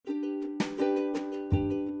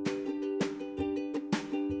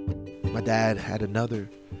My dad had another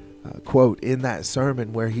quote in that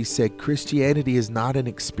sermon where he said, Christianity is not an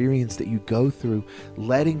experience that you go through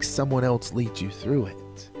letting someone else lead you through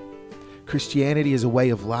it. Christianity is a way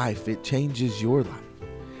of life. It changes your life.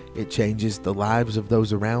 It changes the lives of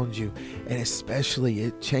those around you. And especially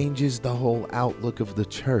it changes the whole outlook of the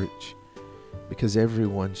church, because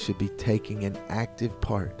everyone should be taking an active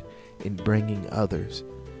part in bringing others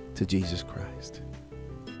to Jesus Christ.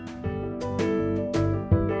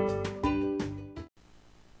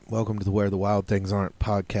 Welcome to the Where the Wild Things Aren't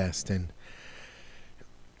podcast. And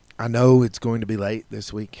I know it's going to be late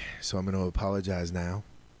this week, so I'm going to apologize now.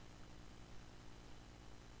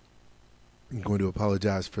 I'm going to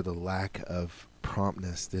apologize for the lack of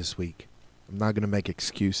promptness this week. I'm not going to make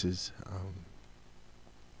excuses.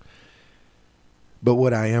 But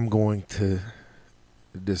what I am going to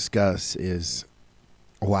discuss is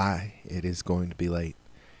why it is going to be late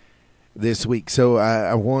this week. So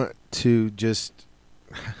I want to just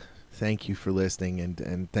thank you for listening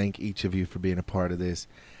and thank each of you for being a part of this.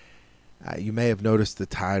 You may have noticed the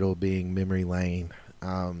title being Memory Lane.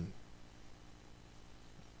 I'm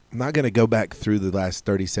not going to go back through the last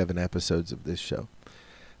 37 episodes of this show.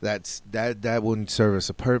 That wouldn't serve us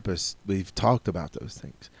a purpose. We've talked about those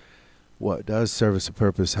things. What does serve us a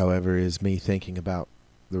purpose, however, is me thinking about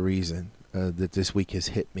the reason that this week has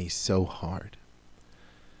hit me so hard.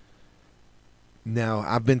 Now,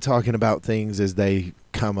 I've been talking about things as they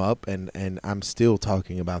come up, and I'm still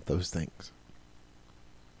talking about those things.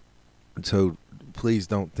 So please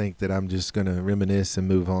don't think that I'm just going to reminisce and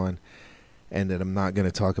move on, and that I'm not going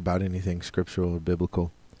to talk about anything scriptural or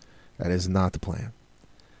biblical. That is not the plan.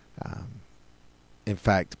 In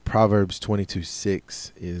fact, Proverbs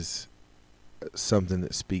 22:6 is something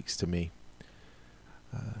that speaks to me.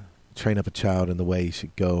 Train up a child in the way he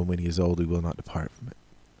should go, and when he is old, he will not depart from it.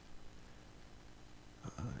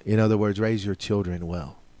 In other words, raise your children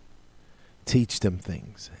well. Teach them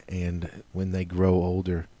things, and when they grow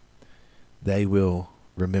older, they will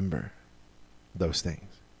remember those things.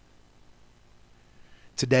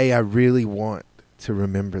 Today, I really want to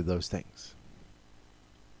remember those things.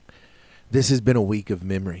 This has been a week of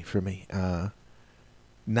memory for me.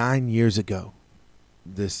 9 years ago,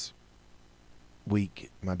 this week,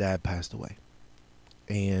 my dad passed away.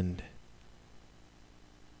 And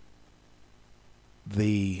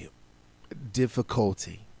the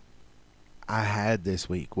difficulty I had this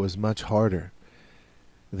week was much harder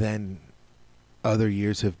than other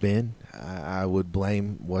years have been. I would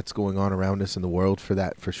blame what's going on around us in the world for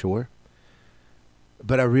that, for sure.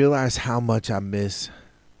 But I realized how much I miss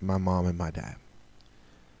my mom and my dad.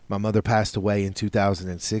 My mother passed away in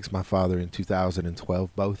 2006, my father in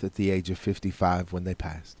 2012, both at the age of 55 when they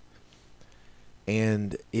passed.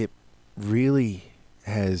 And it really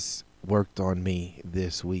has worked on me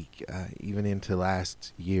this week, even into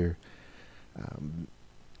last year.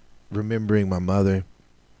 Remembering my mother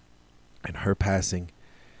and her passing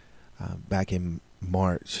back in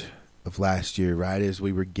March of last year, right as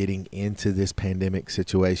we were getting into this pandemic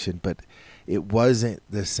situation. But it wasn't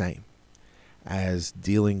the same as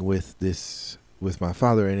dealing with this with my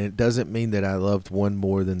father. And it doesn't mean that I loved one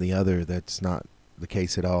more than the other. That's not the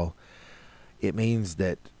case at all. It means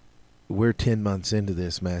that we're 10 months into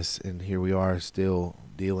this mess, and here we are still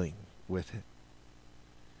dealing with it.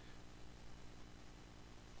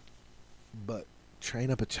 But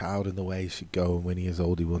train up a child in the way he should go, and when he is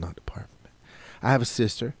old, he will not depart from it. I have a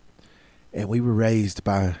sister, and we were raised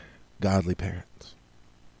by godly parents.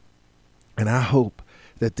 And I hope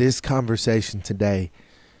that this conversation today,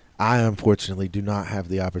 I unfortunately do not have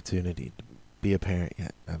the opportunity to be a parent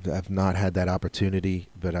yet. I've not had that opportunity,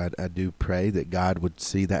 but I do pray that God would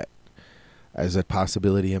see that as a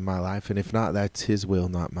possibility in my life. And if not, that's his will,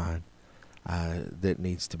 not mine, that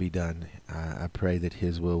needs to be done. I pray that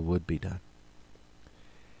his will would be done.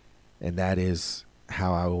 And that is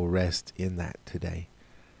how I will rest in that today.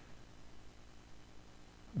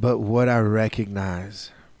 But what I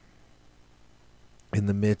recognize in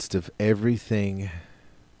the midst of everything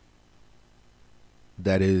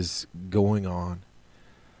that is going on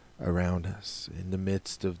around us, in the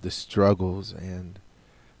midst of the struggles and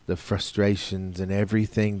the frustrations and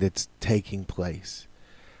everything that's taking place,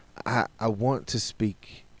 I want to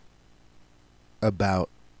speak about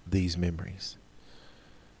these memories.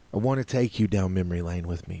 I want to take you down memory lane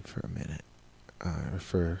with me for a minute,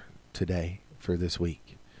 for today, for this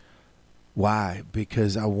week. Why?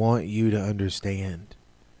 Because I want you to understand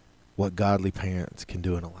what godly parents can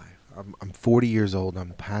do in a life. I'm 40 years old. I'm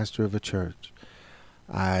the pastor of a church.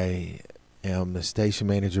 I am the station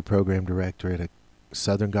manager, program director at a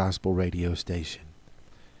Southern Gospel radio station.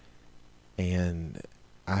 And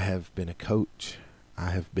I have been a coach.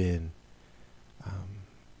 I have been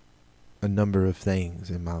a number of things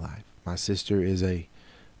in my life. My sister is a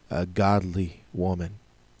godly woman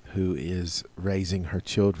who is raising her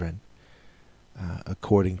children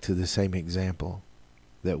according to the same example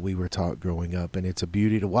that we were taught growing up, and it's a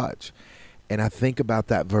beauty to watch. And I think about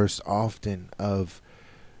that verse often of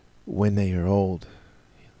when they are old,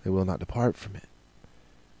 they will not depart from it.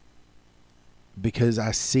 Because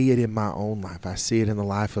I see it in my own life. I see it in the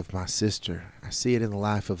life of my sister. I see it in the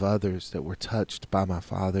life of others that were touched by my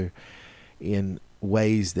father in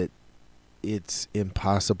ways that it's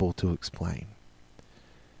impossible to explain.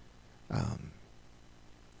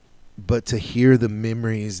 But to hear the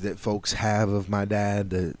memories that folks have of my dad,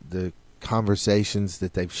 the conversations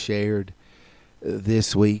that they've shared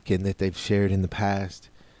this week and that they've shared in the past,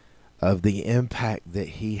 of the impact that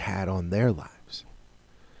he had on their lives,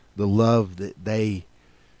 the love that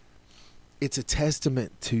it's a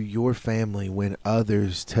testament to your family when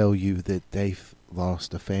others tell you that they've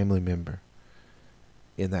lost a family member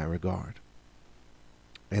in that regard.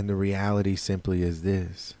 And the reality simply is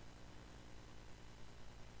this: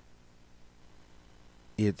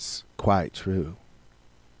 it's quite true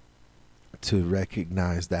to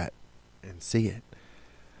recognize that and see it.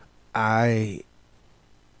 I,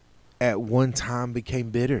 at one time, became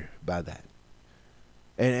bitter by that.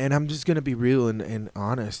 And I'm just going to be real and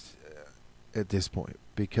honest at this point,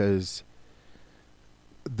 because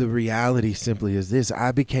the reality simply is this: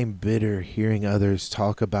 I became bitter hearing others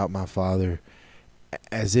talk about my father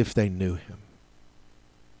as if they knew him,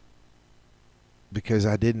 because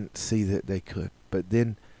I didn't see that they could. But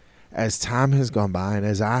then as time has gone by and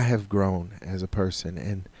as I have grown as a person,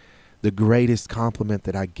 and the greatest compliment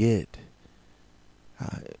that I get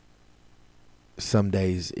some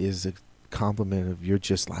days is a compliment of, "You're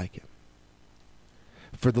just like him."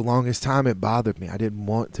 For the longest time it bothered me. I didn't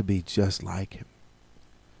want to be just like him.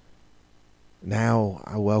 Now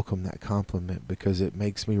I welcome that compliment because it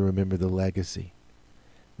makes me remember the legacy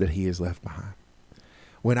that he has left behind.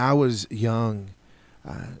 When I was young,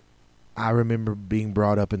 I remember being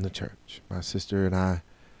brought up in the church. My sister and I,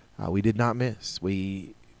 we did not miss.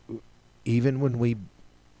 Even when we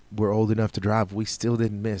were old enough to drive, we still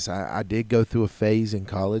didn't miss. I did go through a phase in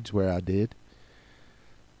college where I did.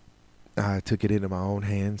 I took it into my own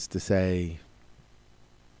hands to say,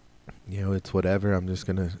 it's whatever. I'm just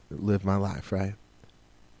going to live my life, right?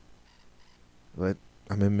 But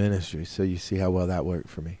I'm in ministry, so you see how well that worked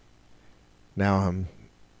for me. Now I'm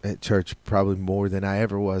at church probably more than I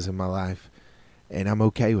ever was in my life, and I'm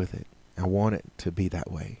okay with it. I want it to be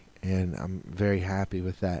that way, and I'm very happy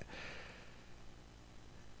with that.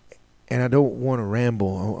 And I don't want to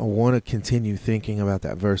ramble. I want to continue thinking about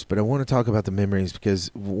that verse, but I want to talk about the memories,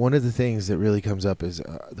 because one of the things that really comes up is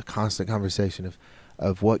the constant conversation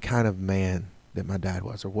of what kind of man that my dad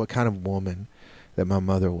was, or what kind of woman that my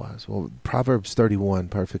mother was. Well, Proverbs 31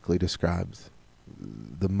 perfectly describes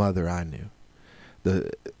the mother I knew.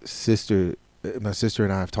 My sister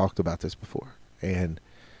and I have talked about this before, and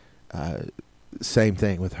same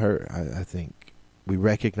thing with her. I think we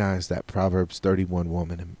recognize that Proverbs 31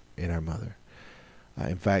 woman in our mother.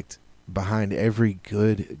 In fact, behind every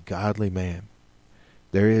good, godly man,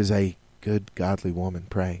 there is a good, godly woman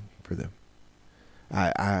praying for them.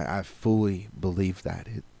 I fully believe that.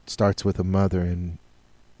 It starts with a mother and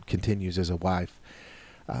continues as a wife,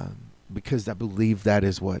 because I believe that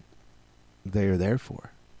is what they are there for.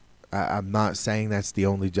 I'm not saying that's the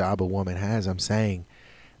only job a woman has. I'm saying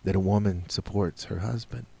that a woman supports her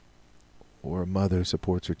husband, or a mother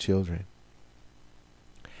supports her children.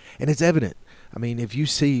 And it's evident. I mean, if you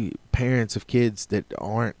see parents of kids that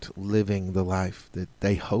aren't living the life that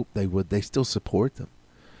they hope they would, they still support them.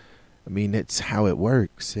 I mean, it's how it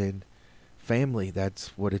works. And family,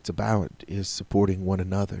 that's what it's about, is supporting one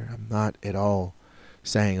another. I'm not at all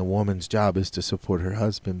saying a woman's job is to support her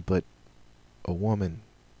husband, but a woman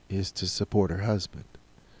is to support her husband.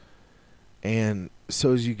 And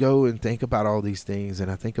so as you go and think about all these things,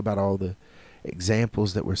 and I think about all the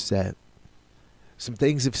examples that were set, some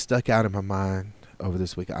things have stuck out in my mind over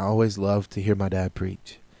this week. I always loved to hear my dad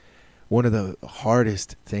preach. One of the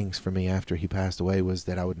hardest things for me after he passed away was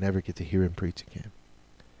that I would never get to hear him preach again.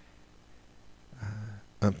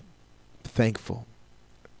 I'm thankful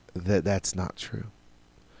that that's not true,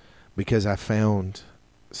 because I found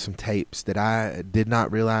some tapes that I did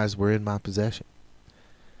not realize were in my possession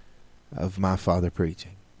of my father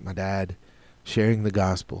preaching. My dad sharing the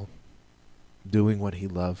gospel, doing what he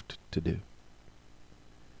loved to do.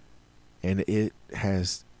 And it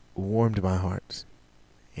has warmed my heart.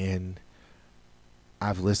 And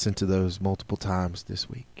I've listened to those multiple times this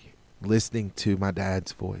week. listening to my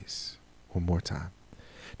dad's voice one more time.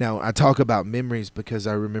 Now, I talk about memories because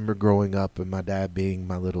I remember growing up and my dad being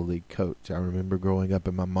my little league coach. I remember growing up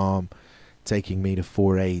and my mom taking me to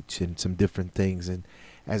 4-H and some different things. And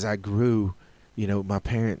as I grew, my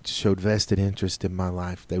parents showed vested interest in my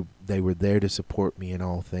life. They were there to support me in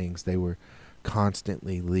all things. They were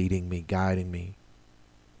constantly leading me, guiding me,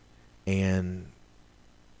 and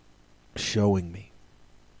showing me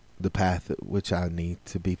the path which I need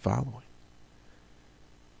to be following.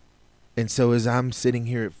 And so as I'm sitting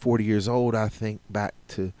here at 40 years old, I think back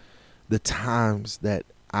to the times that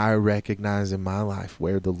I recognize in my life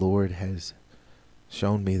where the Lord has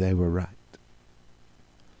shown me they were right.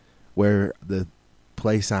 Where the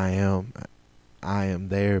place I am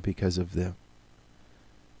there because of them.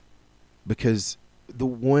 Because the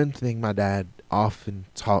one thing my dad often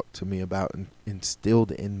talked to me about and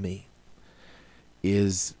instilled in me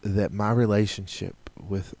is that my relationship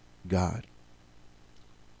with God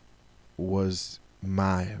was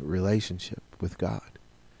my relationship with God.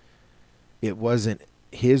 It wasn't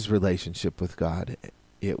his relationship with God.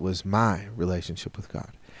 It was my relationship with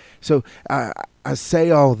God. So I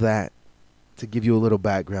say all that to give you a little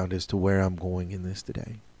background as to where I'm going in this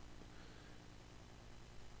today.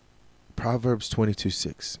 Proverbs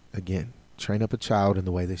 22:6. Again, train up a child in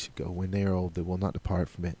the way they should go. When they are old, they will not depart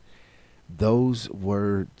from it. Those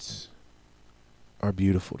words are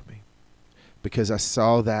beautiful to me because I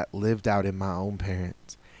saw that lived out in my own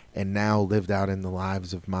parents and now lived out in the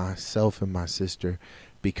lives of myself and my sister,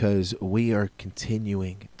 because we are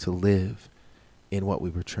continuing to live in what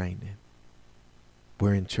we were trained in.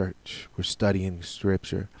 We're in church. We're studying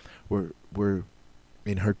scripture. We're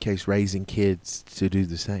in her case, raising kids to do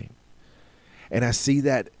the same. And I see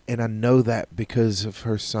that and I know that because of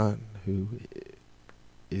her son, who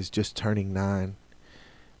is just turning 9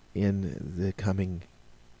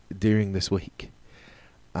 during this week.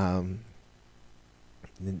 And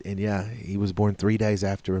yeah, he was born 3 days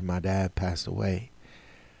after my dad passed away.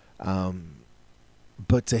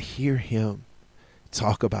 But to hear him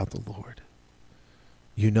talk about the Lord,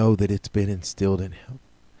 that it's been instilled in him.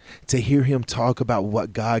 To hear him talk about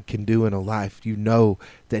what God can do in a life,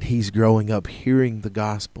 that he's growing up hearing the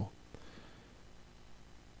gospel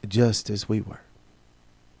just as we were.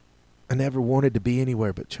 I never wanted to be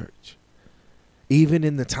anywhere but church. Even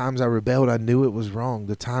in the times I rebelled, I knew it was wrong.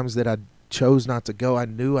 The times that I chose not to go, I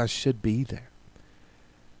knew I should be there.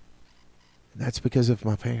 And that's because of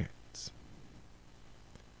my parents.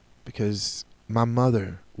 Because my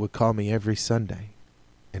mother would call me every Sunday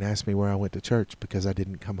and ask me where I went to church because I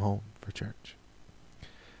didn't come home for church.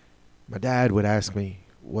 My dad would ask me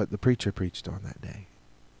what the preacher preached on that day.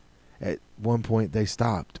 At one point they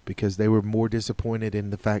stopped because they were more disappointed in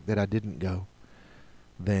the fact that I didn't go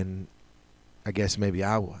than I guess maybe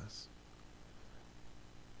I was.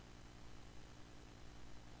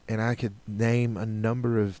 And I could name a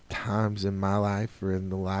number of times in my life or in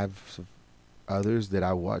the lives of others that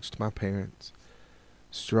I watched my parents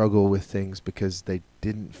struggle with things because they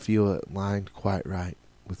didn't feel it lined quite right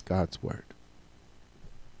with God's word.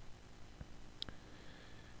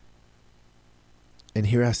 And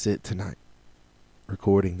here I sit tonight,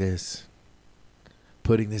 recording this,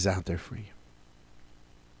 putting this out there for you,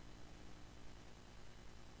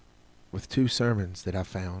 with 2 sermons that I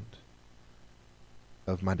found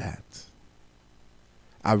of my dad's.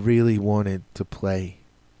 I really wanted to play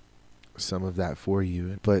some of that for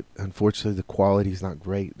you, but unfortunately the quality is not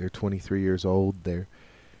great. They're 23 years old. They're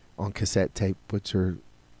on cassette tape, which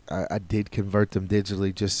I did convert them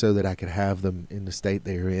digitally just so that I could have them in the state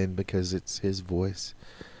they are in because it's his voice.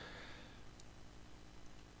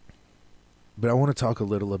 But I want to talk a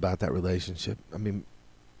little about that relationship.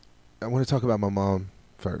 I want to talk about my mom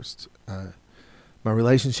first. My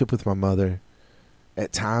relationship with my mother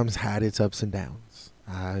at times had its ups and downs.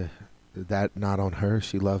 That not on her.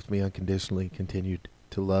 She loved me unconditionally, continued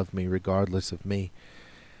to love me regardless of me.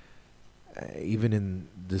 Even in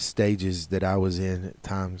the stages that I was in at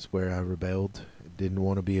times where I rebelled, didn't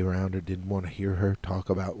want to be around her, didn't want to hear her talk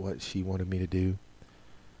about what she wanted me to do.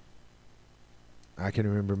 I can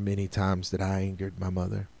remember many times that I angered my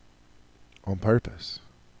mother on purpose.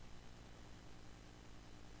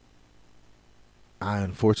 I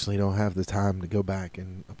unfortunately don't have the time to go back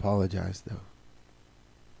and apologize, though.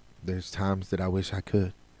 There's times that I wish I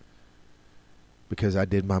could, because I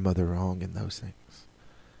did my mother wrong in those things.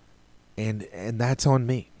 And that's on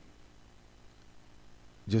me.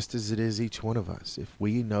 Just as it is each one of us. If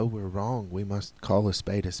we know we're wrong, we must call a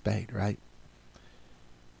spade, right?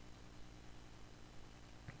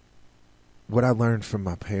 What I learned from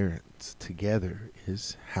my parents together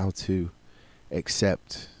is how to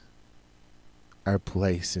accept our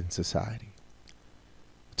place in society,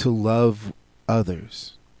 to love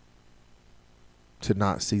others, to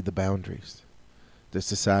not see the boundaries that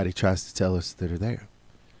society tries to tell us that are there,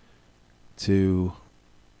 to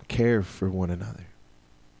care for one another.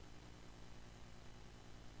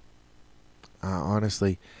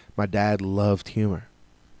 Honestly, my dad loved humor.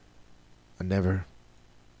 I never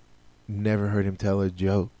heard him tell a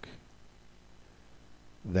joke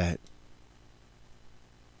that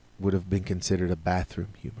would have been considered a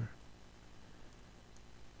bathroom humor.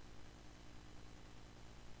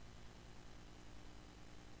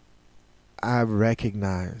 I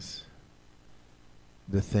recognize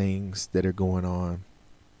the things that are going on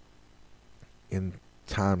in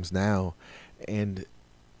times now and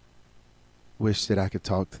wish that I could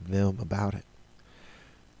talk to them about it.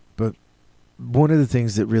 But one of the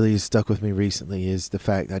things that really has stuck with me recently is the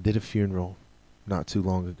fact I did a funeral not too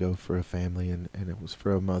long ago for a family, and it was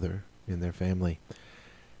for a mother in their family.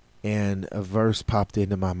 And a verse popped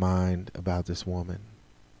into my mind about this woman,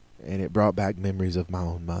 and it brought back memories of my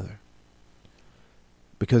own mother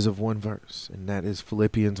because of one verse, and that is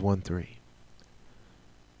Philippians 1:3.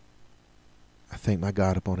 I thank my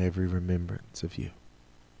God upon every remembrance of you.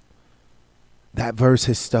 That verse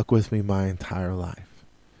has stuck with me my entire life.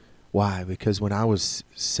 Why? Because when I was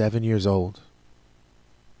 7 years old,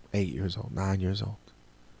 8 years old, 9 years old,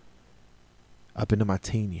 up into my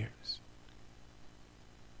teen years,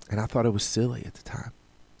 and I thought it was silly at the time,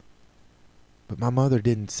 but my mother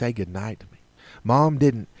didn't say goodnight to me. Mom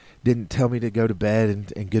didn't tell me to go to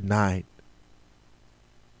bed and good night.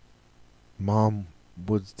 Mom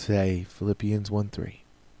would say Philippians 1:3.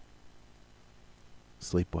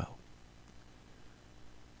 Sleep well.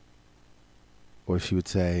 Or she would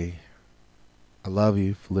say, I love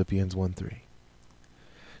you, Philippians 1:3.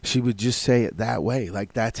 She would just say it that way.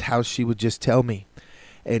 Like that's how she would just tell me.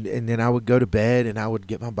 And then I would go to bed and I would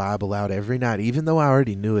get my Bible out every night, even though I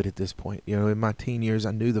already knew it at this point. You know, in my teen years,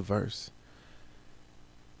 I knew the verse.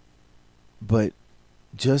 But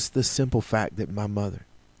just the simple fact that my mother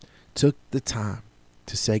took the time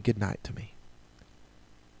to say goodnight to me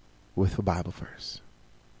with a Bible verse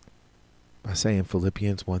by saying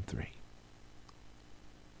Philippians 1:3.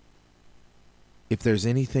 If there's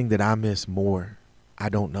anything that I miss more, I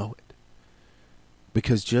don't know it.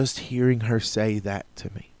 Because just hearing her say that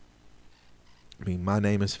to me. I mean, my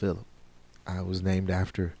name is Philip. I was named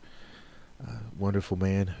after a wonderful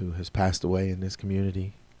man who has passed away in this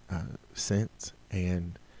community since.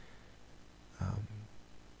 And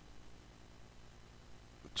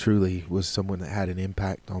truly was someone that had an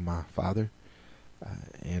impact on my father.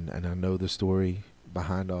 And I know the story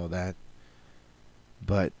behind all that.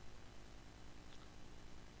 But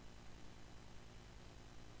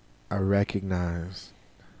I recognize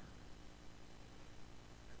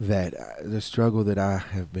that the struggle that I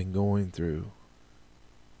have been going through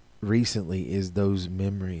recently is those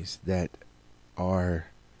memories that are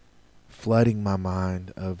flooding my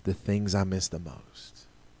mind of the things I miss the most.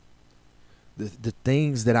 The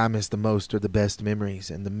things that I miss the most are the best memories,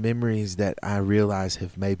 and the memories that I realize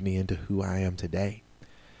have made me into who I am today.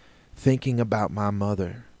 Thinking about my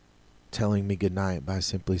mother telling me goodnight by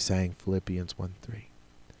simply saying Philippians 1:3.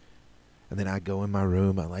 And then I go in my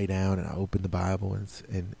room, I lay down, and I open the Bible and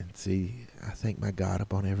see, I thank my God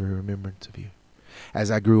upon every remembrance of you. As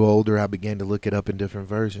I grew older, I began to look it up in different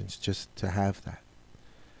versions just to have that.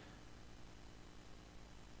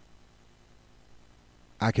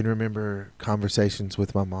 I can remember conversations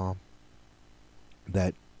with my mom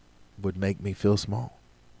that would make me feel small.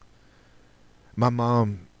 My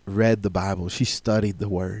mom read the Bible. She studied the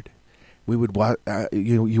Word. We would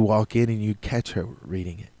you walk in and you catch her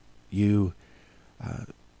reading it. You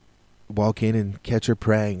walk in and catch her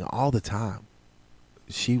praying all the time.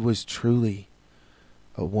 She was truly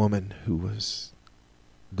a woman who was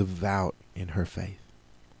devout in her faith.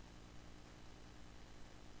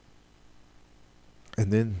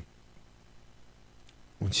 And then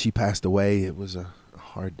when she passed away, it was a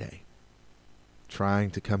hard day.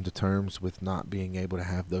 Trying to come to terms with not being able to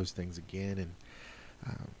have those things again, and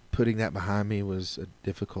putting that behind me was a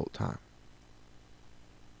difficult time.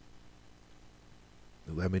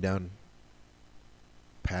 It led me down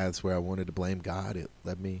paths where I wanted to blame God. It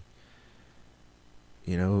led me,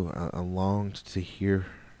 I longed to hear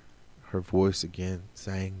her voice again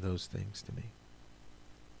saying those things to me.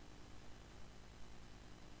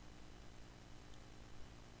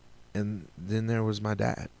 And then there was my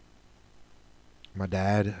dad. My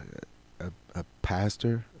dad, a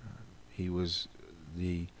pastor. He was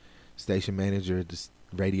the station manager at the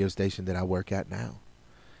radio station that I work at now.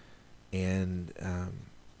 And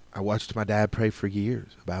I watched my dad pray for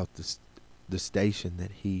years about the station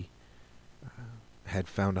that he had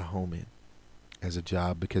found a home in as a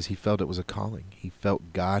job, because he felt it was a calling. He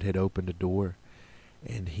felt God had opened a door,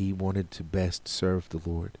 and he wanted to best serve the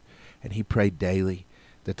Lord. And he prayed daily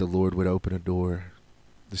that the Lord would open a door.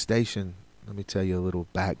 The station, let me tell you a little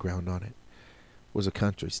background on it, was a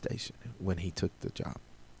country station when he took the job.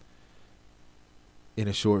 In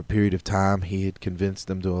a short period of time, he had convinced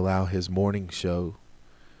them to allow his morning show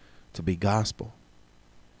to be gospel.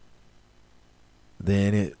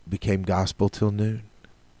 Then it became gospel till noon.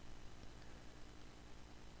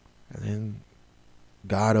 And then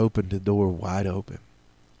God opened the door wide open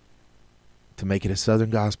to make it a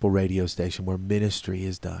Southern gospel radio station where ministry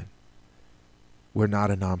is done. We're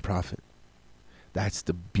not a nonprofit. That's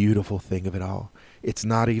the beautiful thing of it all. It's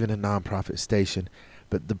not even a nonprofit station,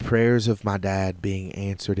 but the prayers of my dad being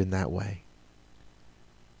answered in that way.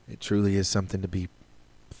 It truly is something to be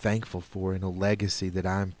thankful for, and a legacy that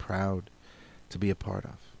I'm proud to be a part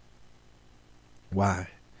of. Why?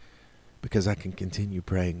 Because I can continue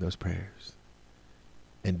praying those prayers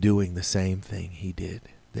and doing the same thing he did,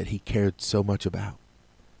 that he cared so much about.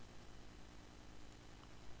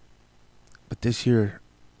 But this year,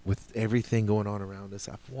 with everything going on around us,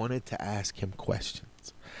 I've wanted to ask him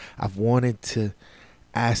questions. I've wanted to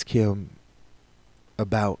ask him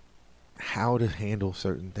about how to handle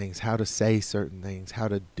certain things, how to say certain things, how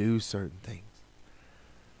to do certain things.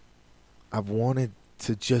 I've wanted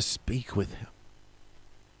to just speak with him.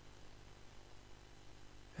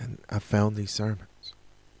 And I found these sermons.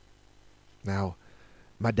 Now,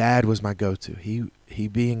 my dad was my go-to. He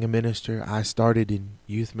being a minister, I started in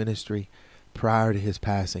youth ministry prior to his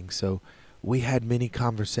passing. So we had many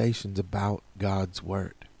conversations about God's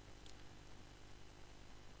word.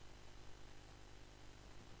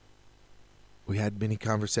 We had many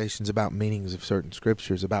conversations about meanings of certain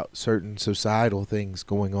scriptures, about certain societal things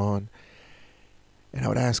going on. And I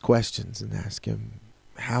would ask questions and ask him,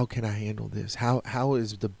 how can I handle this? How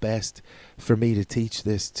is the best for me to teach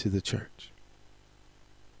this to the church?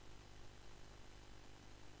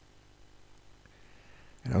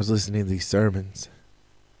 And I was listening to these sermons,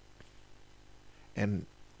 and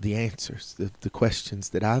the answers, the questions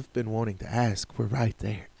that I've been wanting to ask were right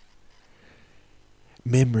there.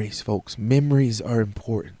 Memories, folks. Memories are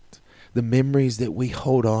important. The memories that we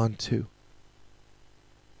hold on to.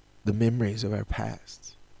 The memories of our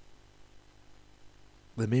past.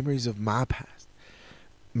 The memories of my past.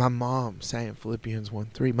 My mom saying Philippians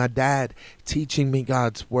 1:3. My dad teaching me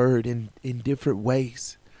God's word in different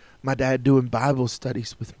ways. My dad doing Bible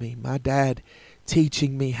studies with me. My dad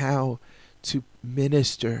teaching me how to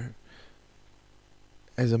minister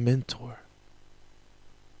as a mentor.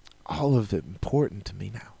 All of it important to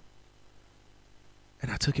me now.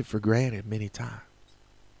 And I took it for granted many times.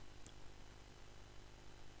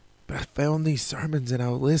 But I found these sermons and I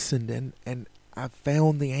listened and I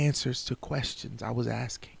found the answers to questions I was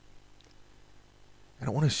asking. And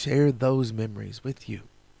I want to share those memories with you.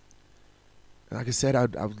 And like I said, I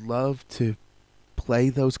would love to play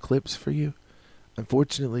those clips for you.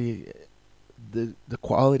 Unfortunately, the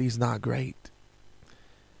quality's not great.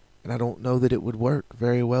 And I don't know that it would work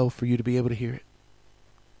very well for you to be able to hear it.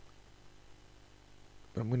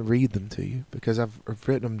 But I'm going to read them to you because I've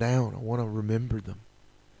written them down. I want to remember them.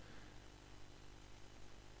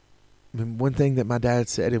 I mean, one thing that my dad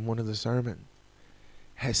said in one of the sermons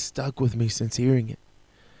has stuck with me since hearing it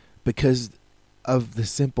because of the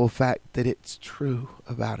simple fact that it's true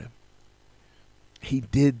about him. He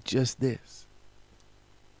did just this.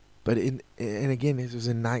 But and again, this was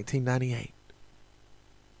in 1998.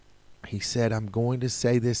 He said, I'm going to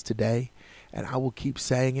say this today, and I will keep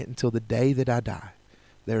saying it until the day that I die.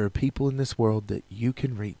 There are people in this world that you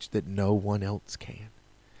can reach that no one else can.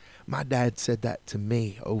 My dad said that to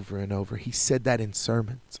me over and over. He said that in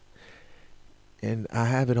sermons. And I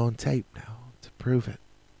have it on tape now to prove it.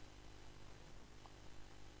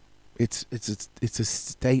 It's a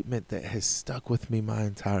statement that has stuck with me my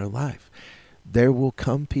entire life. There will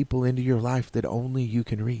come people into your life that only you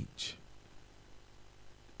can reach.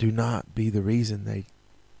 Do not be the reason they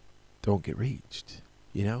don't get reached.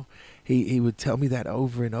 You know, he would tell me that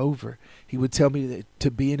over and over. He would tell me that to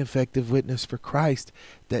be an effective witness for Christ,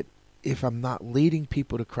 that if I'm not leading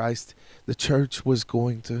people to Christ, the church was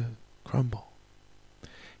going to crumble.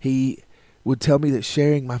 He would tell me that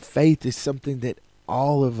sharing my faith is something that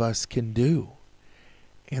all of us can do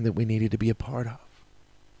and that we needed to be a part of.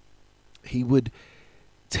 He would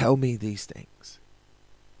tell me these things.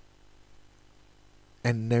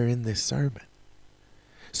 And they're in this sermon.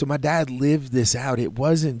 So my dad lived this out. It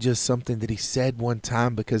wasn't just something that he said one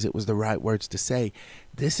time because it was the right words to say.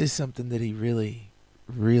 This is something that he really,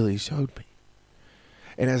 really showed me.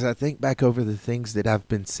 And as I think back over the things that I've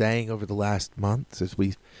been saying over the last months, as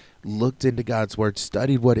we've looked into God's word,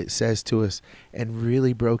 studied what it says to us, and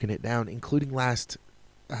really broken it down, including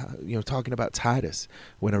talking about Titus,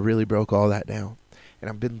 when I really broke all that down. And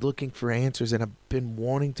I've been looking for answers, and I've been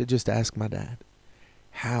wanting to just ask my dad,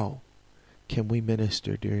 how can we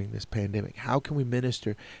minister during this pandemic? How can we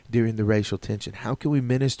minister during the racial tension? How can we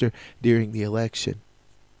minister during the election?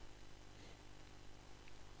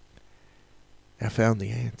 I found the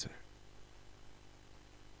answer.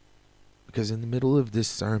 Because in the middle of this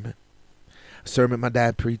sermon, a sermon my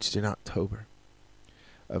dad preached in October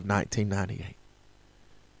of 1998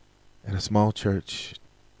 at a small church,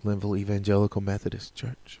 Linville Evangelical Methodist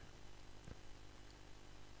Church,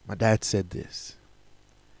 my dad said this.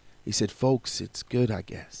 He said, folks, it's good, I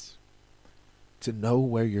guess, to know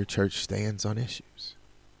where your church stands on issues.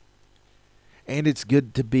 And it's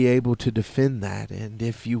good to be able to defend that and,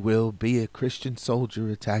 if you will, be a Christian soldier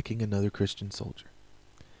attacking another Christian soldier,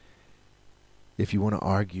 if you want to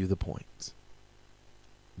argue the points.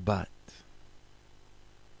 But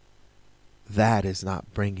that is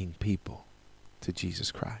not bringing people to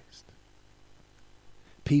Jesus Christ.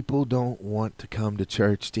 People don't want to come to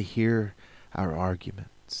church to hear our arguments.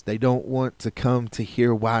 They don't want to come to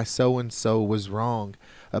hear why so-and-so was wrong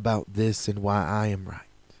about this and why I am right.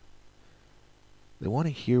 They want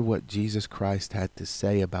to hear what Jesus Christ had to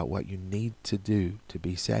say about what you need to do to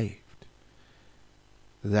be saved.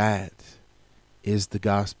 That is the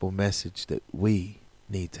gospel message that we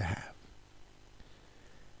need to have.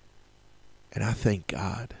 And I thank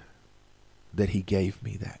God that He gave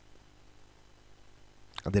me that.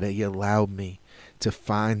 That He allowed me to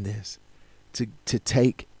find this, to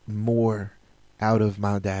take more out of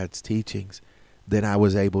my dad's teachings than I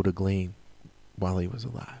was able to glean while he was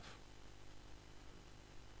alive.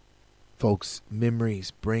 Folks,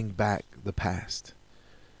 memories bring back the past.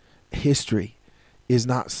 History is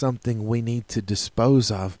not something we need to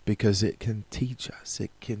dispose of because it can teach us.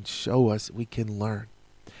 It can show us. We can learn.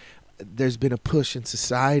 There's been a push in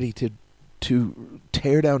society to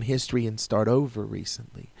tear down history and start over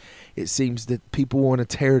recently. It seems that people want to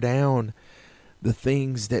tear down the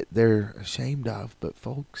things that they're ashamed of. But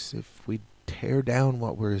folks, if we tear down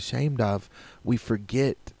what we're ashamed of, we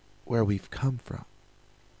forget where we've come from.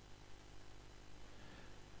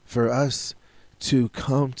 For us to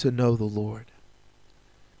come to know the Lord,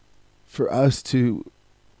 for us to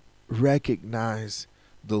recognize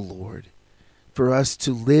the Lord, for us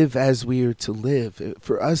to live as we are to live,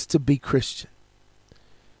 for us to be Christian,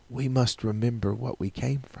 we must remember what we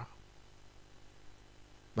came from.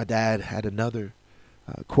 My dad had another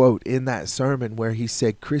quote in that sermon where he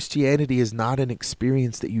said, Christianity is not an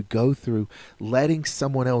experience that you go through letting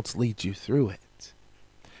someone else lead you through it.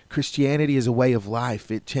 Christianity is a way of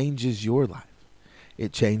life. It changes your life.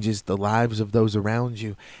 It changes the lives of those around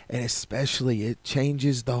you. And especially it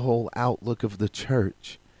changes the whole outlook of the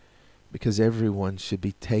church, because everyone should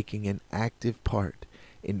be taking an active part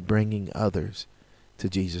in bringing others to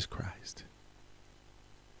Jesus Christ.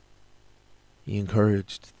 He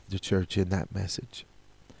encouraged the church in that message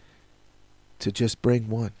to just bring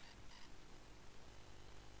one.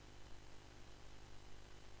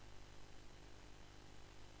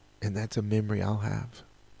 And that's a memory I'll have.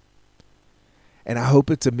 And I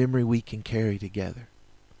hope it's a memory we can carry together.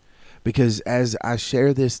 Because as I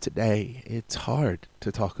share this today, it's hard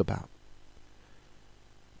to talk about.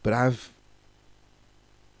 But I've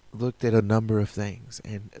looked at a number of things,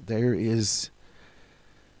 and there is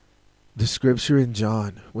the scripture in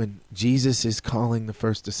John when Jesus is calling the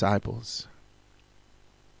first disciples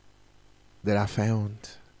that I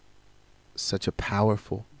found such a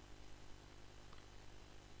powerful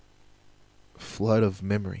flood of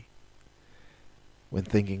memory when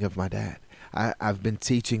thinking of my dad. I've been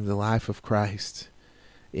teaching the life of Christ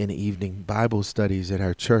in evening Bible studies at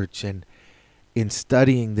our church, and in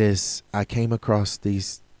studying this, I came across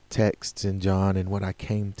these texts in John, and what I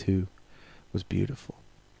came to was beautiful.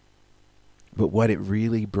 But what it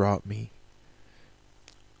really brought me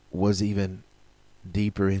was even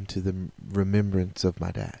deeper into the remembrance of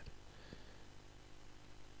my dad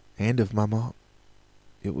and of my mom.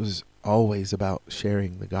 It was always about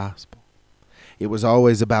sharing the gospel. It was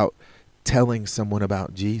always about telling someone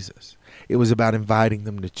about Jesus. It was about inviting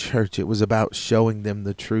them to church. It was about showing them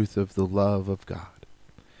the truth of the love of God.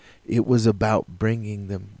 It was about bringing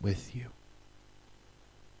them with you.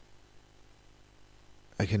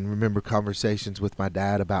 I can remember conversations with my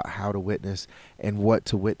dad about how to witness and what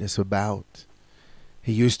to witness about.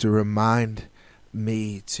 He used to remind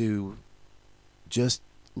me to just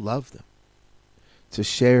love them, to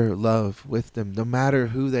share love with them. No matter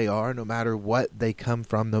who they are, no matter what they come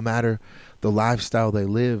from, no matter the lifestyle they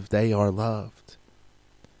live, they are loved.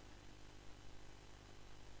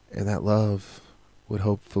 And that love would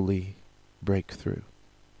hopefully break through.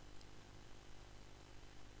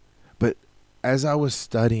 But as I was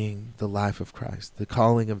studying the life of Christ, the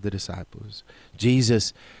calling of the disciples,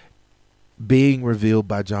 Jesus being revealed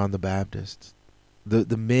by John the Baptist,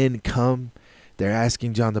 the men come, they're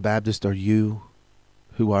asking John the Baptist,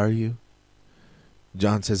 who are you?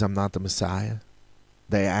 John says, I'm not the Messiah.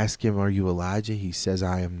 They ask him, are you Elijah? He says,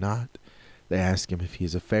 I am not. They ask him if he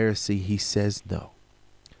is a Pharisee. He says no.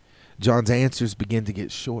 John's answers begin to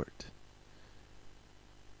get short.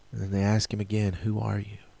 And then they ask him again, who are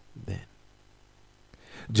you then?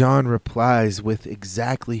 John replies with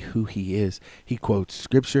exactly who he is. He quotes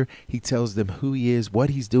scripture. He tells them who he is, what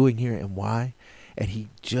he's doing here, and why. And he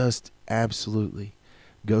just absolutely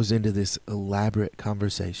goes into this elaborate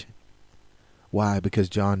conversation. Why? Because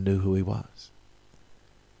John knew who he was.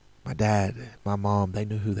 My dad, my mom, they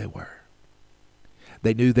knew who they were.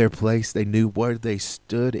 They knew their place. They knew where they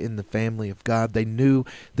stood in the family of God. They knew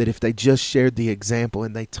that if they just shared the example,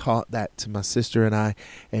 and they taught that to my sister and I,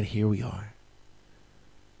 and here we are.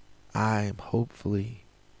 I am hopefully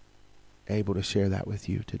able to share that with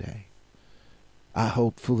you today. I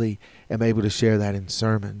hopefully am able to share that in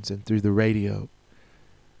sermons and through the radio.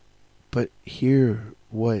 But hear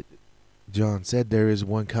what John said. There is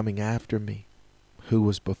one coming after me who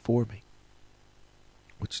was before me,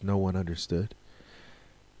 which no one understood.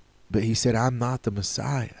 But he said, I'm not the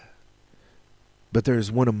Messiah. But there is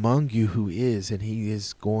one among you who is, and he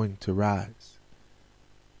is going to rise.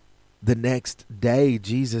 The next day,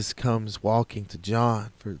 Jesus comes walking to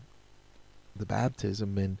John for the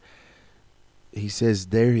baptism, and he says,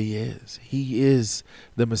 there he is. He is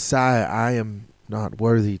the Messiah. I am not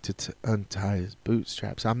worthy to untie his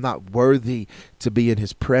bootstraps. I'm not worthy to be in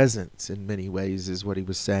his presence in many ways, is what he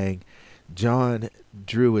was saying. John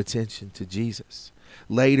drew attention to Jesus.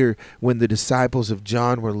 Later, when the disciples of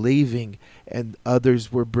John were leaving and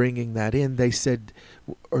others were bringing that in, they said,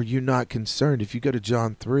 are you not concerned? If you go to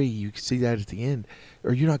John 3, you see that at the end.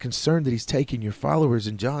 Are you not concerned that he's taking your followers?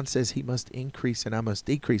 And John says he must increase and I must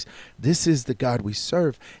decrease. This is the God we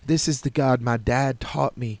serve. This is the God my dad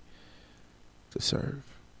taught me to serve.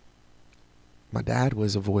 My dad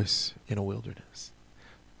was a voice in a wilderness,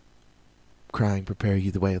 crying, prepare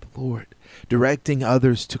you the way of the Lord, directing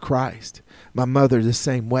others to Christ. My mother the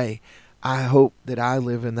same way. I hope that I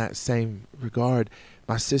live in that same regard.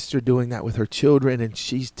 My sister doing that with her children, and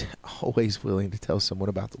she's always willing to tell someone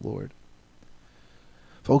about the Lord.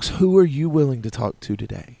 Folks, who are you willing to talk to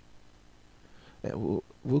today?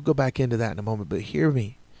 We'll go back into that in a moment, but hear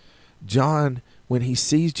me. John, when he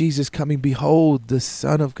sees Jesus coming, behold, the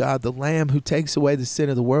Son of God, the Lamb who takes away the sin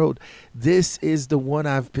of the world. This is the one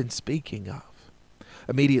I've been speaking of.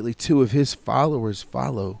 Immediately, two of his followers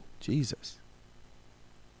follow Jesus,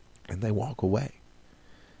 and they walk away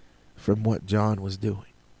from what John was doing.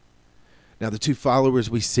 Now, the two followers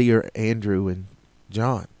we see are Andrew and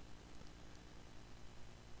John.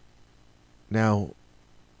 Now,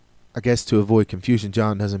 I guess to avoid confusion,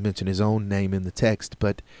 John doesn't mention his own name in the text,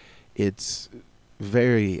 but it's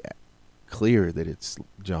very clear that it's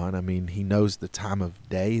John. I mean, he knows the time of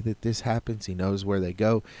day that this happens. He knows where they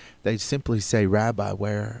go. They simply say, Rabbi,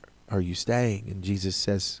 where are you staying? And Jesus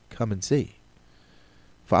says, come and see.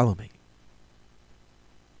 Follow me.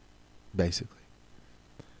 Basically.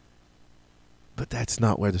 But that's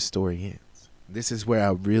not where the story ends. This is where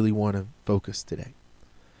I really want to focus today.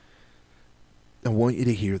 I want you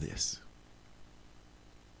to hear this.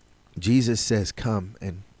 Jesus says, come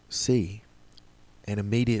and see. And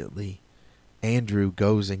immediately, Andrew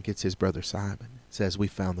goes and gets his brother Simon. Says, we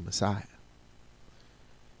found the Messiah.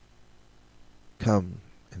 Come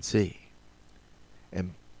and see.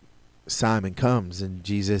 And Simon comes, and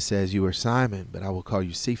Jesus says, you are Simon, but I will call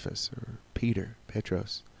you Cephas, or Peter,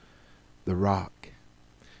 Petros, the rock.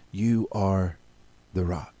 You are the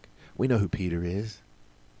rock. We know who Peter is.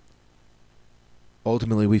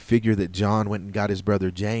 Ultimately, we figure that John went and got his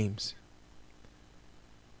brother James.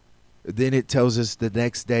 Then it tells us the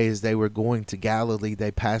next day as they were going to Galilee,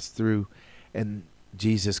 they passed through, and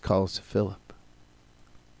Jesus calls Philip.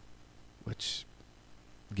 Which,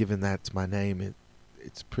 given that's my name,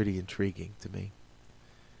 it's pretty intriguing to me.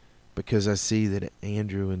 Because I see that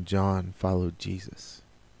Andrew and John followed Jesus.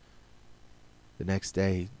 The next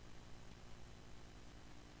day,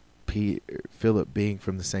 Philip being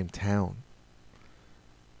from the same town,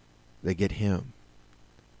 they get him.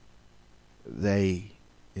 They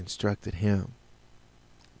instructed him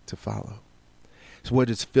to follow. So what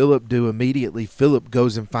does Philip do immediately? Philip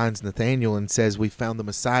goes and finds Nathanael and says, "We found the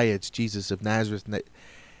Messiah. It's Jesus of Nazareth."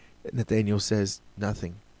 Nathanael says,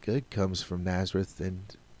 "Nothing good comes from Nazareth."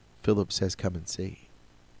 And Philip says, "Come and see."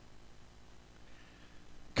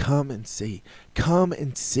 Come and see. Come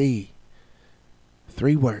and see.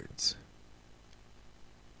 3 words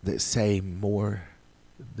that say more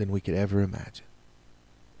than we could ever imagine.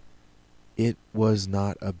 It was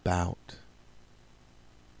not about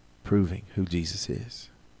proving who Jesus is.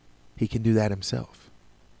 He can do that himself.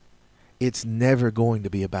 It's never going to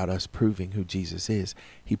be about us proving who Jesus is.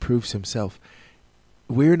 He proves himself.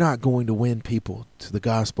 We're not going to win people to the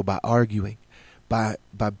gospel by arguing, by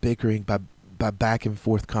bickering, by back and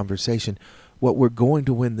forth conversation. What we're going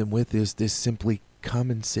to win them with is this: simply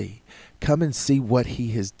come and see. Come and see what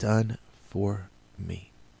he has done for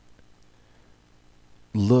me.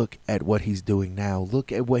 Look at what he's doing now.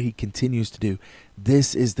 Look at what he continues to do.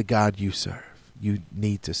 This is the God you serve. You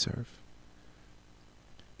need to serve.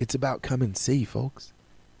 It's about come and see, folks.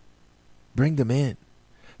 Bring them in.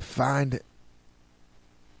 Find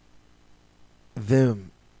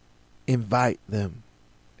them. Invite them.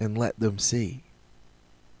 And let them see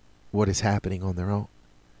what is happening on their own.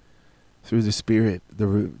 Through the Spirit, the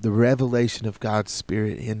revelation of God's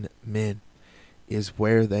Spirit in men is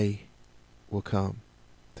where they will come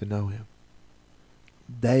to know him.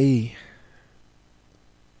 They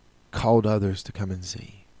called others to come and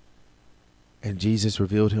see. And Jesus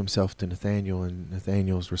revealed himself to Nathanael, and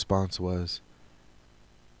Nathanael's response was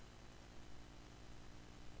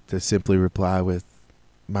to simply reply with,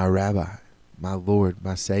 "My Rabbi, my Lord,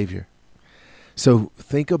 my Savior." So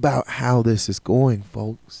think about how this is going,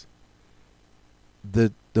 folks.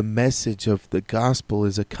 The message of the gospel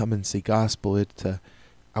is a come and see gospel.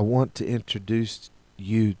 I want to introduce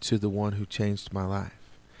you to the one who changed my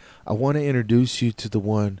life. I want to introduce you to the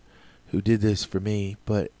one who did this for me,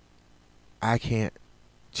 but I can't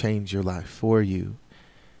change your life for you.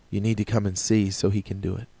 You need to come and see so he can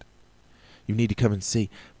do it. You need to come and see.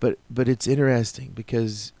 But it's interesting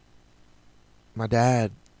because my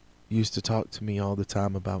dad used to talk to me all the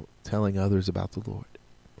time about telling others about the Lord.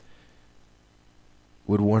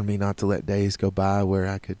 Would warn me not to let days go by where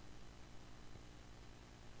I could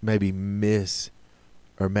maybe miss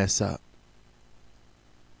or mess up.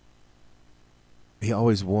 He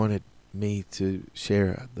always wanted me to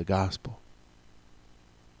share the gospel.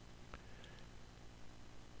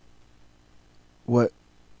 What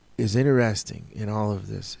is interesting in all of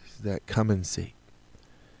this is that come and see.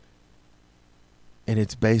 And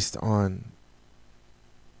it's based on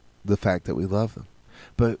the fact that we love them.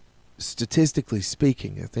 But statistically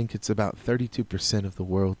speaking, I think it's about 32% of the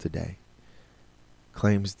world today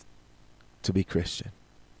claims to be Christian.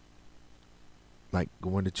 Like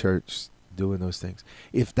going to church, doing those things.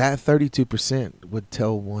 If that 32% would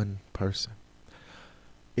tell one person,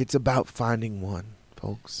 it's about finding one,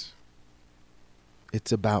 folks.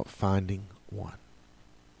 It's about finding one.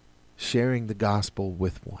 Sharing the gospel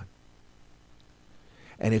with one.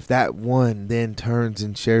 And if that one then turns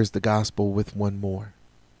and shares the gospel with one more,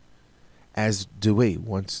 as do we,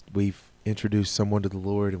 once we've introduced someone to the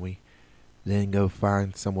Lord and we then go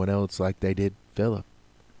find someone else like they did Philip.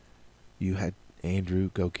 You had Andrew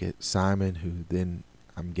go get Simon, who then,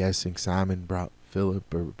 I'm guessing Simon brought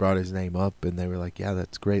Philip or brought his name up, and they were like, yeah,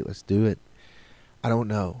 that's great, let's do it. I don't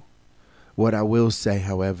know. What I will say,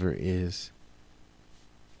 however, is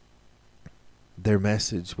their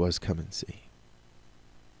message was come and see.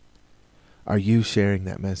 Are you sharing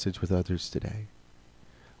that message with others today?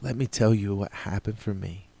 Let me tell you what happened for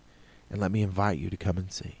me, and let me invite you to come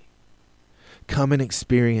and see. Come and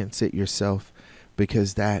experience it yourself,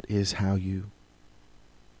 because that is how you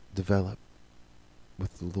develop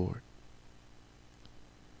with the Lord.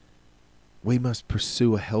 We must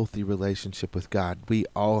pursue a healthy relationship with God. We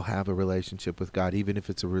all have a relationship with God, even if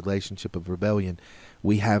it's a relationship of rebellion.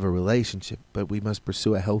 We have a relationship, but we must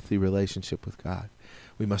pursue a healthy relationship with God.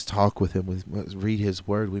 We must talk with him. We must read his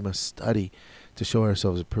word. We must study to show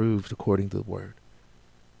ourselves approved according to the word.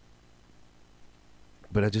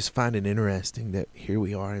 But I just find it interesting that here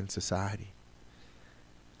we are in society.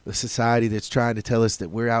 The society that's trying to tell us that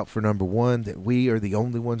we're out for number one, that we are the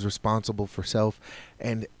only ones responsible for self,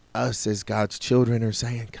 and us as God's children are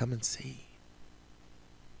saying, come and see.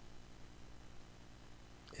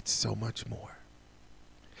 It's so much more.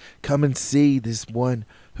 Come and see this one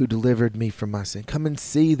who delivered me from my sin. Come and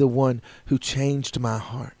see the one who changed my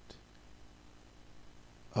heart.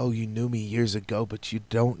 Oh, you knew me years ago, but you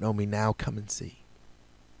don't know me now. Come and see.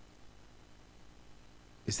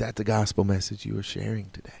 Is that the gospel message you are sharing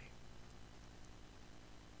today?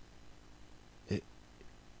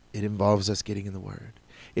 It involves us getting in the Word.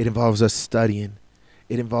 It involves us studying.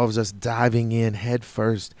 It involves us diving in head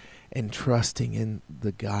first and trusting in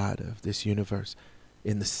the God of this universe,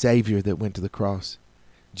 in the Savior that went to the cross.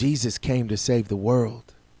 Jesus came to save the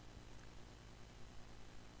world.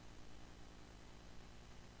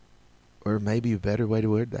 Or maybe a better way to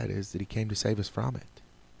word that is that he came to save us from it.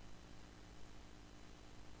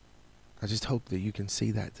 I just hope that you can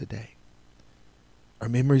see that today. Are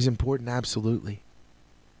memories important? Absolutely.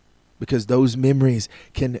 Because those memories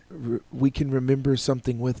we can remember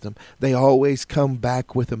something with them. They always come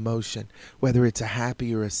back with emotion. Whether it's a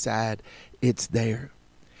happy or a sad, it's there.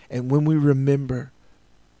 And when we remember,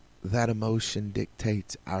 that emotion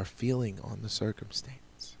dictates our feeling on the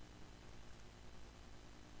circumstance.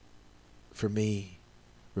 For me,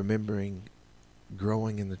 remembering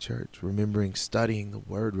growing in the church, remembering studying the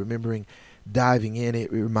Word, remembering diving in,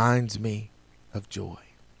 it reminds me of joy.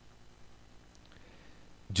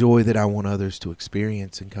 Joy that I want others to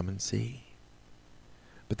experience and come and see.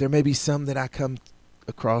 But there may be some that I come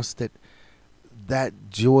across that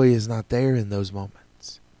joy is not there in those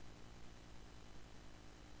moments.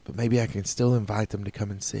 But maybe I can still invite them to come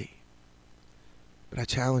and see. But I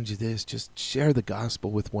challenge you this, just share the gospel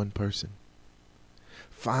with one person.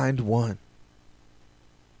 Find one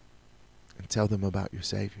and tell them about your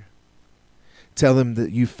Savior. Tell them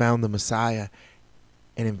that you found the Messiah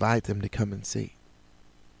and invite them to come and see.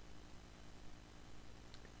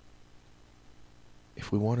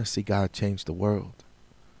 If we want to see God change the world,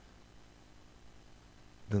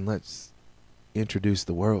 then let's introduce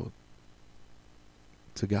the world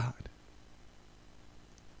to God.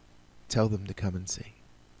 Tell them to come and see.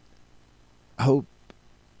 I hope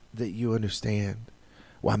that you understand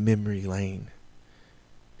why memory lane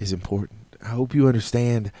is important. I hope you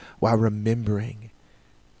understand why remembering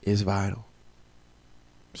is vital.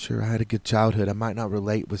 Sure, I had a good childhood. I might not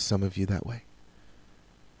relate with some of you that way.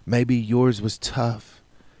 Maybe yours was tough,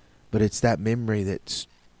 but it's that memory that's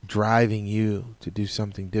driving you to do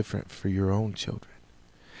something different for your own children.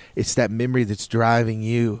 It's that memory that's driving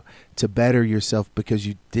you to better yourself because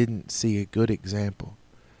you didn't see a good example.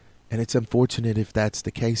 And it's unfortunate if that's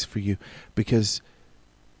the case for you, because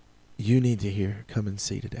you need to hear, come and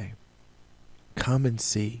see today. Come and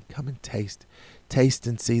see. Come and taste. Taste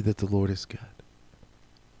and see that the Lord is good.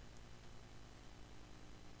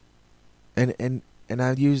 And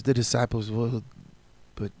I used the disciples, well,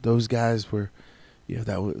 but those guys were,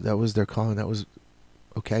 that was their calling. That was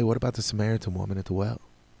okay. What about the Samaritan woman at the well?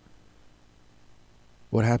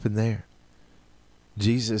 What happened there?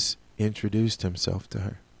 Jesus introduced himself to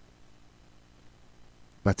her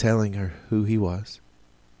by telling her who he was,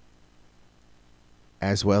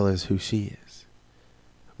 as well as who she is.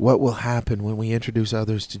 What will happen when we introduce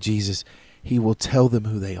others to Jesus? He will tell them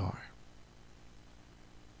who they are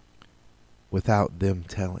without them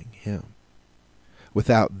telling him.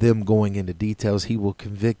 Without them going into details, he will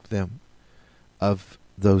convict them of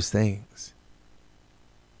those things.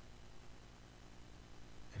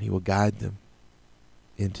 And he will guide them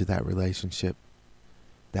into that relationship,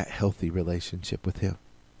 that healthy relationship with him.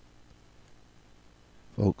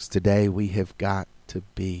 Folks, today we have got to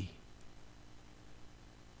be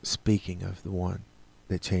speaking of the one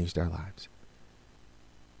that changed our lives.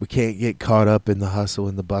 We can't get caught up in the hustle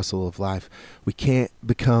and the bustle of life. We can't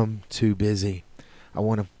become too busy. I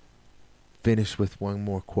want to finish with one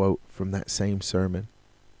more quote from that same sermon.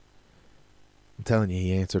 I'm telling you,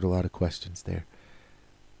 he answered a lot of questions there.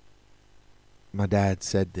 My dad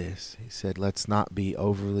said this. He said, let's not be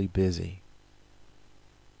overly busy.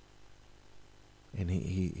 And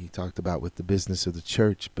he talked about with the business of the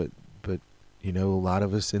church, but a lot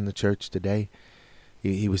of us in the church today,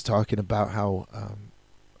 he was talking about how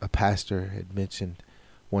a pastor had mentioned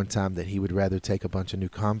one time that he would rather take a bunch of new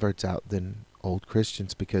converts out than old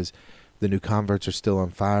Christians, because the new converts are still on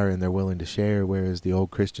fire and they're willing to share, whereas the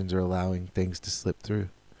old Christians are allowing things to slip through.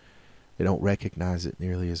 They don't recognize it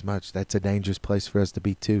nearly as much. That's a dangerous place for us to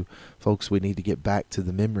be too. Folks, we need to get back to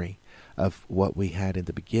the memory of what we had in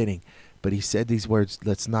the beginning. But he said these words,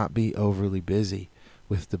 let's not be overly busy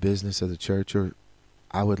with the business of the church, or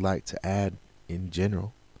I would like to add in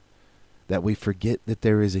general, that we forget that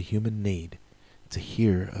there is a human need to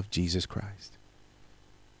hear of Jesus Christ.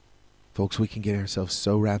 Folks, we can get ourselves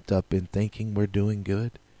so wrapped up in thinking we're doing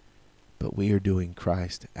good, but we are doing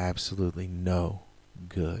Christ absolutely no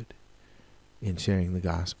good in sharing the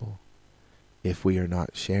gospel if we are not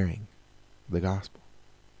sharing the gospel.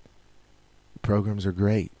 The programs are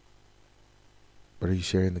great, but are you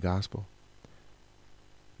sharing the gospel?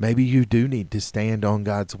 Maybe you do need to stand on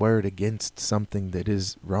God's word against something that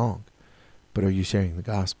is wrong, but are you sharing the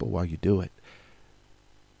gospel while you do it?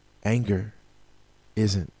 Anger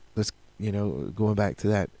isn't. Going back to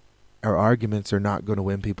that, our arguments are not going to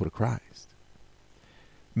win people to Christ.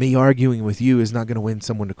 Me arguing with you is not going to win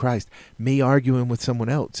someone to Christ. Me arguing with someone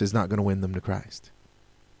else is not going to win them to Christ.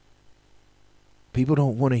 People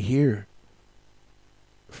don't want to hear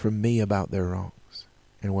from me about their wrongs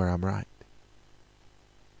and where I'm right.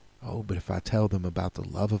 Oh, but if I tell them about the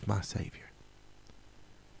love of my Savior,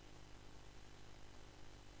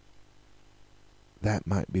 that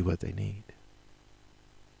might be what they need.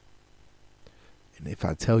 And if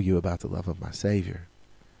I tell you about the love of my Savior,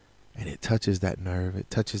 and it touches that nerve,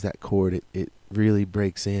 it touches that chord, it really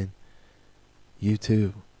breaks in, you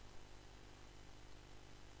too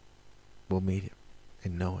will meet him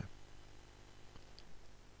and know him.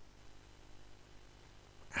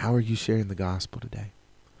 How are you sharing the gospel today?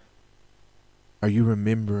 Are you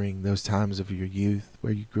remembering those times of your youth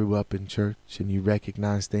where you grew up in church and you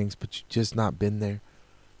recognize things but you've just not been there?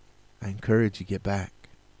 I encourage you to get back.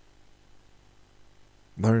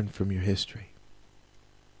 Learn from your history.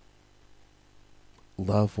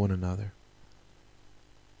 Love one another.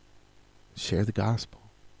 Share the gospel.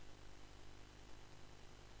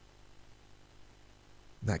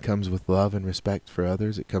 That comes with love and respect for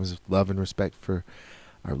others. It comes with love and respect for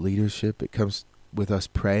our leadership. It comes with us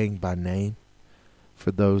praying by name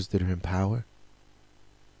for those that are in power.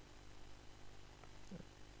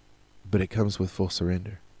 But it comes with full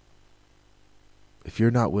surrender. If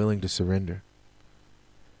you're not willing to surrender,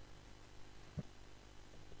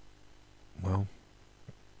 well,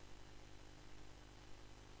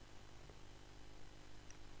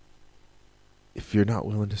 if you're not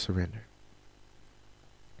willing to surrender,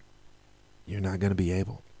 you're not going to be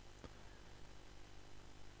able.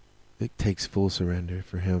 It takes full surrender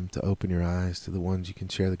for him to open your eyes to the ones you can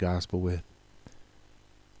share the gospel with.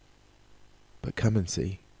 But come and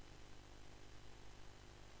see.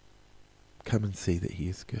 Come and see that he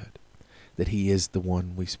is good. That he is the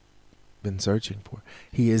one we've been searching for.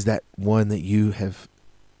 He is that one that you have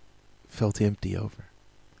felt empty over.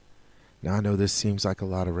 Now I know this seems like a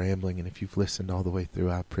lot of rambling, and if you've listened all the way through,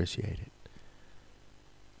 I appreciate it.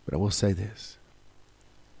 But I will say this.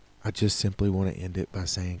 I just simply want to end it by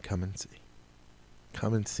saying, come and see.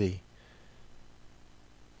 Come and see.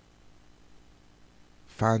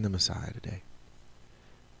 Find the Messiah today.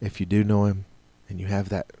 If you do know him and you have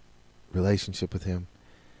that relationship with him,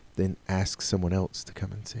 then ask someone else to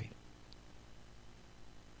come and see.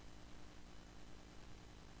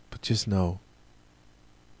 But just know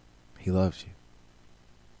he loves you.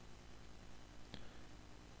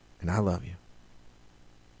 And I love you.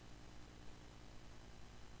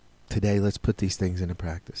 Today, let's put these things into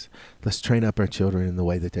practice. Let's train up our children in the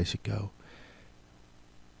way that they should go.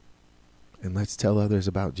 And let's tell others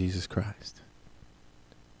about Jesus Christ.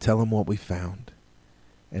 Tell them what we found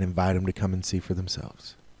and invite them to come and see for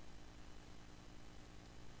themselves.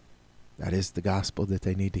 That is the gospel that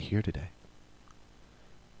they need to hear today.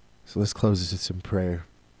 So let's close this in prayer.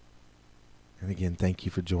 And again, thank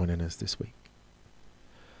you for joining us this week.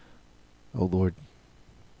 Oh Lord,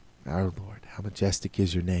 our Lord, how majestic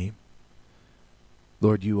is your name.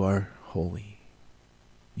 Lord, you are holy.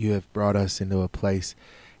 You have brought us into a place,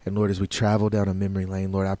 and Lord, as we travel down a memory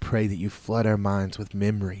lane, Lord, I pray that you flood our minds with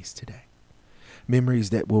memories today. Memories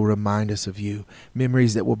that will remind us of you.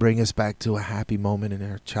 Memories that will bring us back to a happy moment in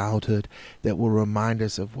our childhood, that will remind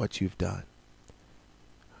us of what you've done.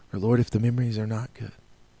 Or Lord, if the memories are not good,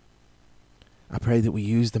 I pray that we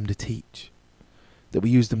use them to teach, that we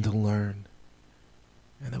use them to learn,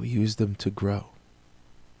 and that we use them to grow.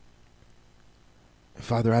 And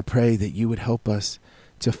Father, I pray that you would help us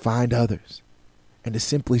to find others and to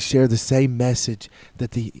simply share the same message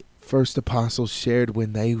that the first apostles shared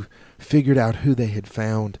when they figured out who they had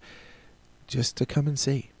found, just to come and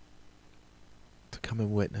see, to come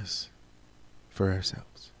and witness for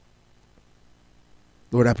ourselves.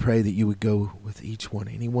 Lord, I pray that you would go with each one,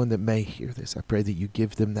 anyone that may hear this. I pray that you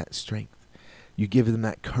give them that strength. You give them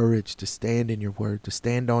that courage to stand in your word, to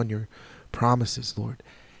stand on your promises, Lord.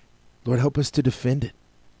 Lord, help us to defend it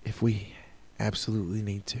if we absolutely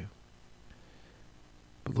need to.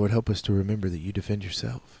 But Lord, help us to remember that you defend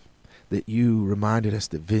yourself, that you reminded us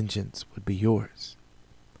that vengeance would be yours,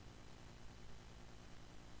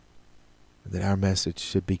 that our message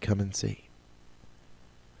should be come and see.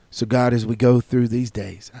 So God, as we go through these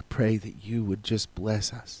days, I pray that you would just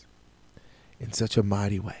bless us in such a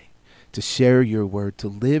mighty way, to share your word, to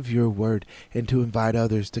live your word, and to invite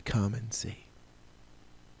others to come and see.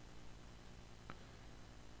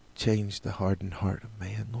 Change the hardened heart of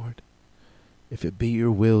man, Lord. If it be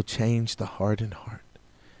your will, change the hardened heart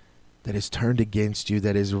that is turned against you,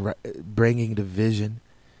 that is bringing division,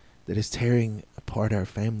 that is tearing apart our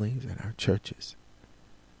families and our churches.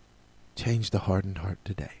 Change the hardened heart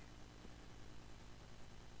today.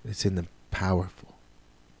 It's in the powerful,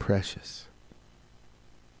 precious,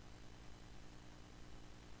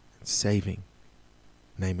 and saving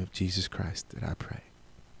name of Jesus Christ that I pray.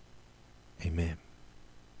 Amen.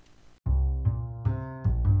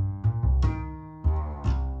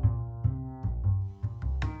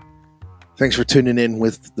 Thanks for tuning in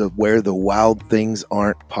with the Where the Wild Things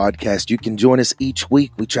Aren't podcast. You can join us each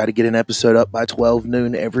week. We try to get an episode up by 12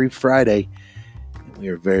 noon every Friday. And we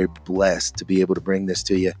are very blessed to be able to bring this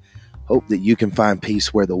to you. Hope that you can find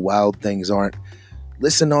peace where the wild things aren't.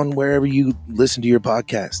 Listen on wherever you listen to your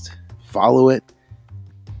podcast. Follow it.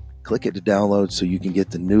 Click it to download so you can get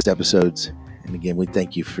the newest episodes. And again, we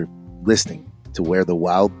thank you for listening to Where the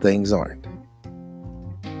Wild Things Aren't.